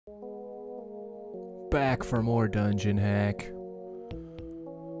back for more Dungeon Hack.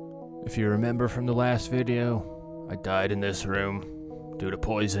 If you remember from the last video, I died in this room due to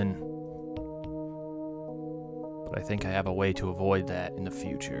poison. But I think I have a way to avoid that in the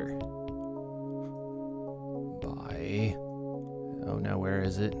future. By... oh, now where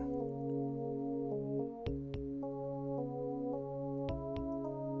is it?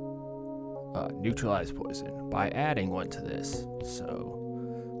 Neutralize poison by adding one to this. So,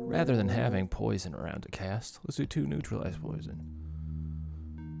 rather than having poison around to cast, let's do 2 neutralize poison.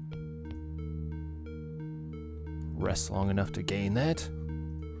 Rest long enough to gain that.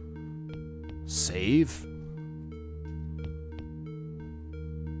 Save.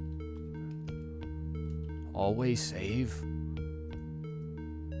 Always save.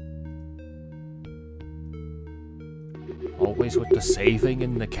 Always with the saving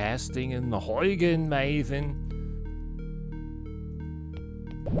and the casting and the Huygen Maven.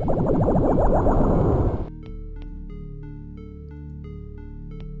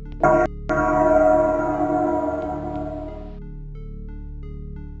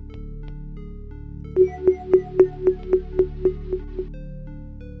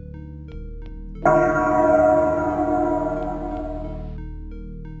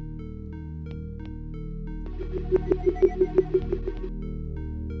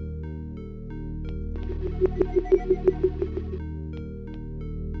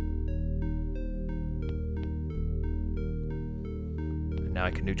 Now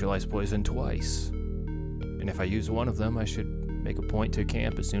I can neutralize poison twice. And if I use one of them, I should make a point to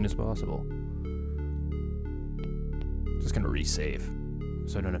camp as soon as possible. Just gonna resave,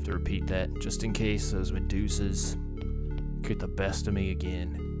 so I don't have to repeat that, just in case those Medusas get the best of me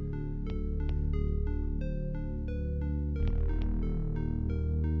again.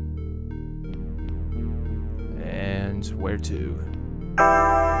 And where to?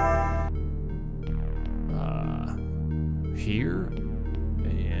 Here?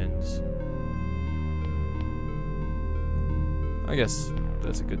 I guess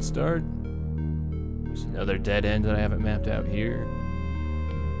that's a good start. There's another dead end that I haven't mapped out here.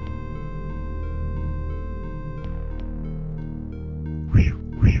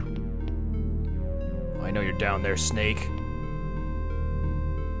 I know you're down there, Snake.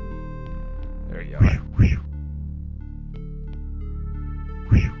 There you are.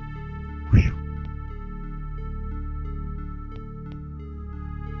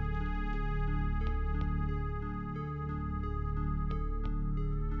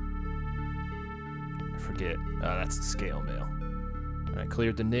 Forget. Oh, that's the scale mail. I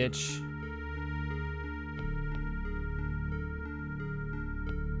cleared the niche.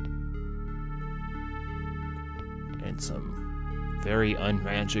 And some very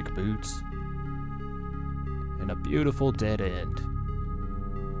unmagic boots. And a beautiful dead end.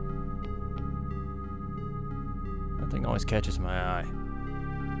 That thing always catches my eye.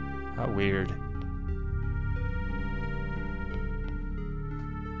 How weird.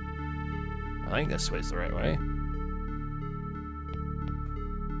 I think this way's the right way.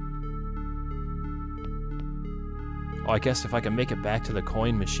 Oh, I guess if I can make it back to the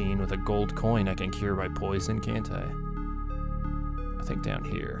coin machine with a gold coin, I can cure my poison, can't I? I think down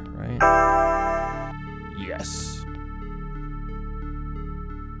here, right? Yes.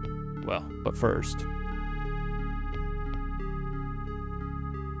 Well, but first.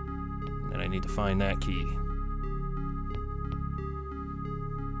 Then I need to find that key.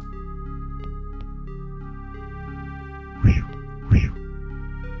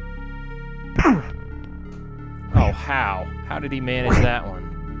 Oh, how? How did he manage that one?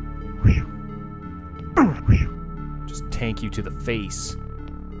 Just tank you to the face.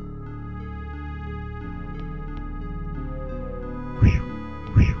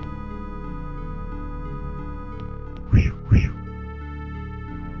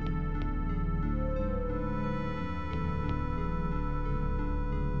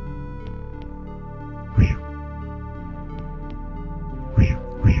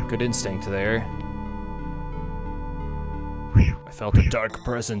 Good instinct there. I felt a dark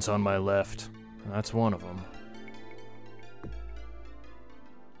presence on my left. That's one of them.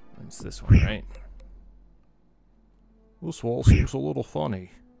 It's this one, right? This wall seems a little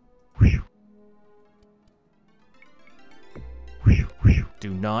funny. Do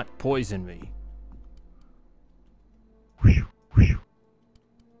not poison me. You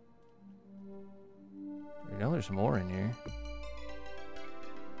know there's more in here.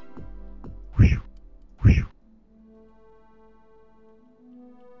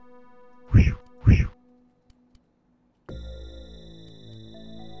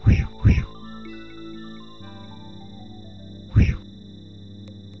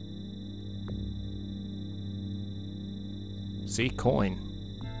 See? Coin.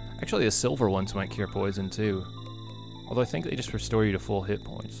 Actually, the silver ones might cure poison, too. Although I think they just restore you to full hit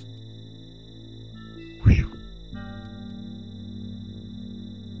points.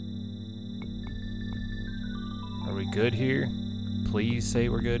 Are we good here? Please say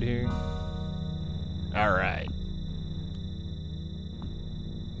we're good here. Alright.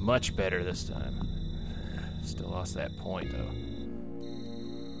 Much better this time. Still lost that point, though.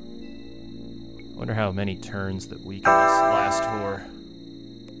 Wonder how many turns that weakness last for.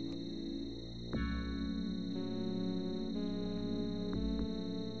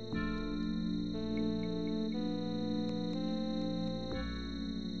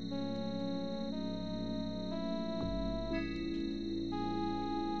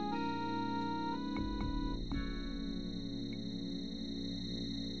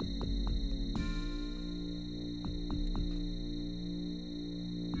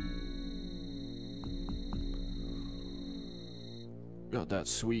 Got that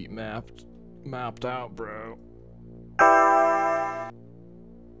sweet mapped out, bro.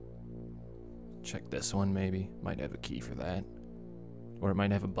 Check this one, maybe. Might have a key for that. Or it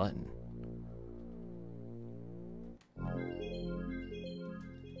might have a button.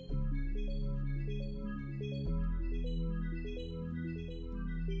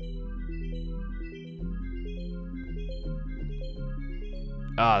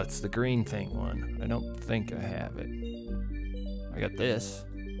 Ah, it's the green thing one. I don't think I have it. I got this.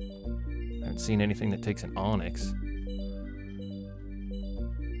 I haven't seen anything that takes an onyx.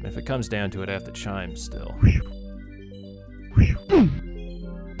 And if it comes down to it, I have to chime still.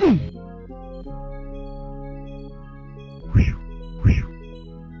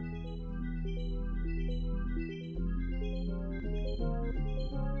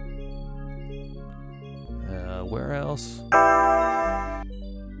 Where else? Ah,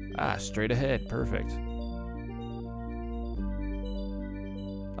 straight ahead. Perfect.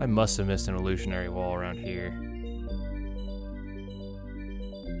 I must have missed an illusionary wall around here.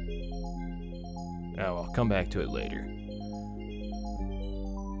 Oh, I'll come back to it later.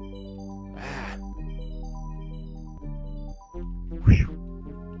 Ah.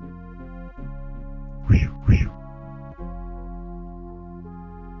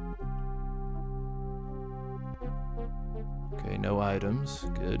 Okay, no items.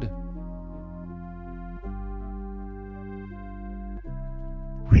 Good.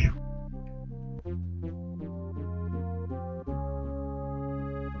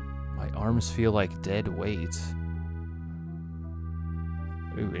 Arms feel like dead weights.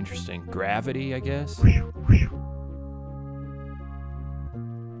 Ooh, interesting. Gravity, I guess?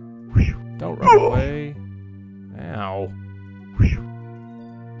 Don't run away. Ow.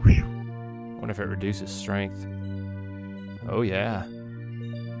 Wonder if it reduces strength. Oh, yeah.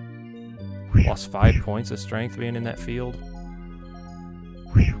 Lost 5 points of strength being in that field.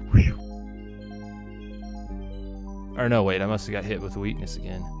 Or no, wait, I must have got hit with weakness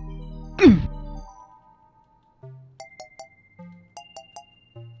again.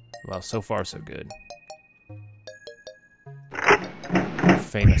 Well, so far so good.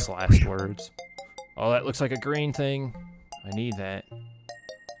 Famous last words. Oh, that looks like a green thing. I need that.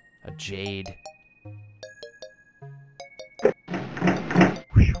 A jade.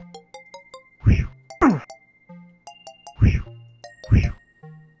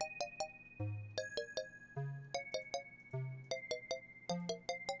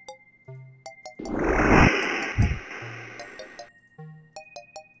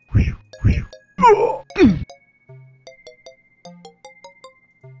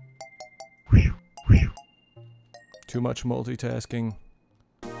 Too much multitasking.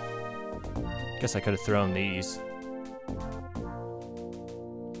 Guess I could have thrown these.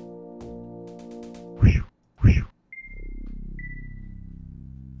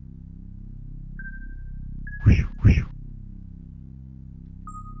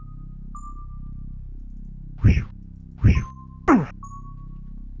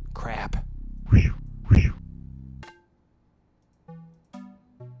 Crap.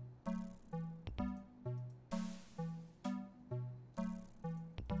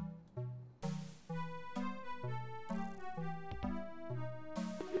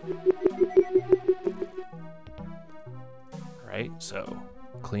 Right, so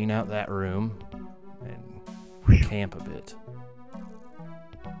clean out that room and camp a bit.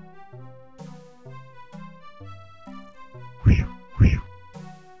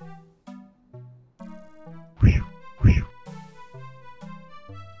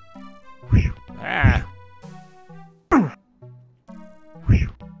 Ah!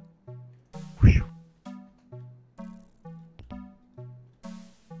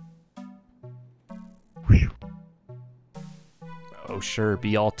 Oh, sure,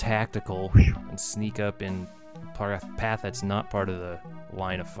 be all tactical and sneak up in a path that's not part of the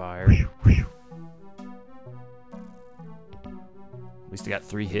line of fire. At least I got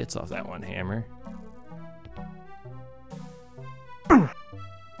 3 hits off that one hammer.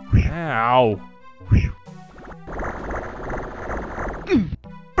 Ow!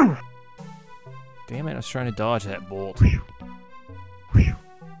 Damn it, I was trying to dodge that bolt.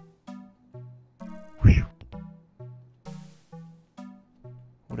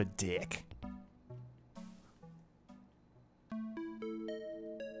 What a dick.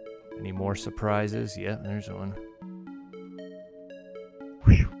 Any more surprises? Yeah, there's one.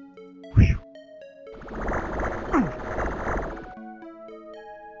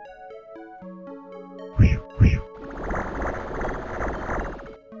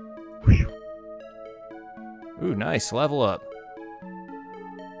 Ooh, nice, level up.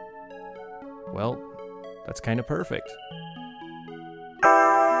 Well, that's kind of perfect.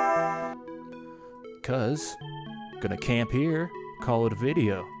 'Cause, gonna camp here, call it a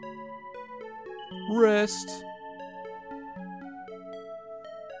video. Rest.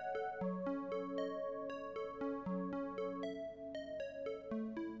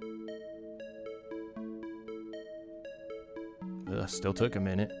 Ugh, still took a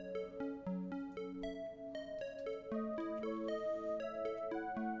minute.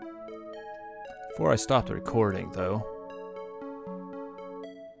 Before I stop the recording, though.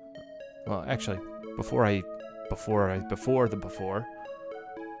 Well, actually, before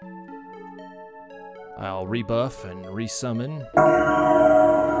I'll rebuff and resummon.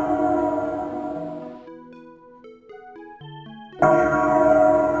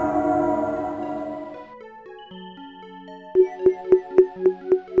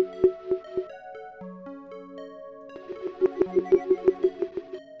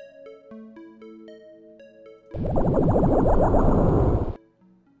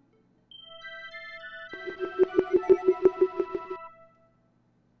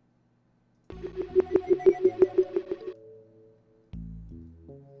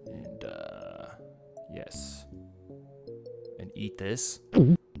 Yes. And eat this.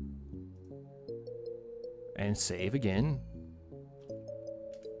 And save again.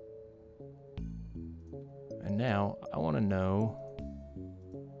 And now, I want to know...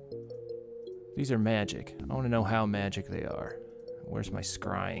 These are magic. I want to know how magic they are. Where's my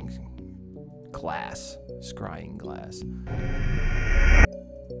scrying glass? Scrying glass.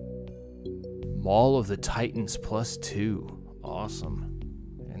 Maul of the Titans +2. Awesome.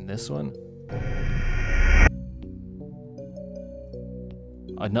 And this one?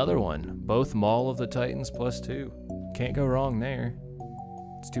 Another one. Both Maul of the Titans +2. Can't go wrong there.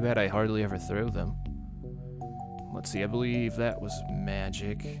 It's too bad I hardly ever throw them. Let's see, I believe that was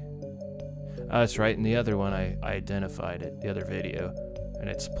magic. That's right, in the other one I identified it, the other video. And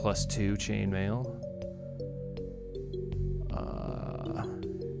it's +2 chainmail.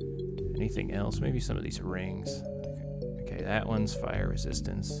 Anything else? Maybe some of these rings. Okay, that one's fire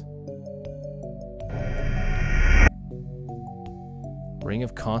resistance. Ring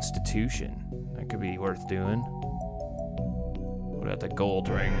of Constitution. That could be worth doing. What about the gold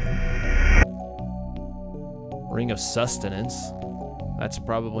ring? Ring of Sustenance. That's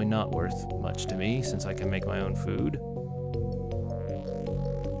probably not worth much to me since I can make my own food.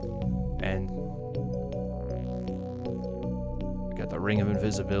 And got the Ring of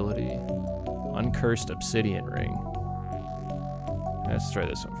Invisibility. Uncursed Obsidian Ring. Let's try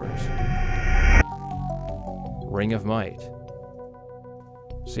this one first. Ring of Might.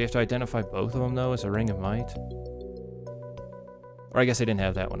 So you have to identify both of them, though, as a Ring of Might? Or I guess I didn't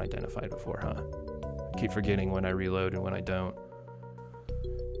have that one identified before, huh? I keep forgetting when I reload and when I don't.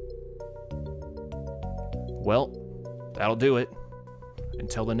 Well, that'll do it.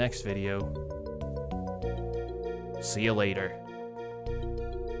 Until the next video. See you later.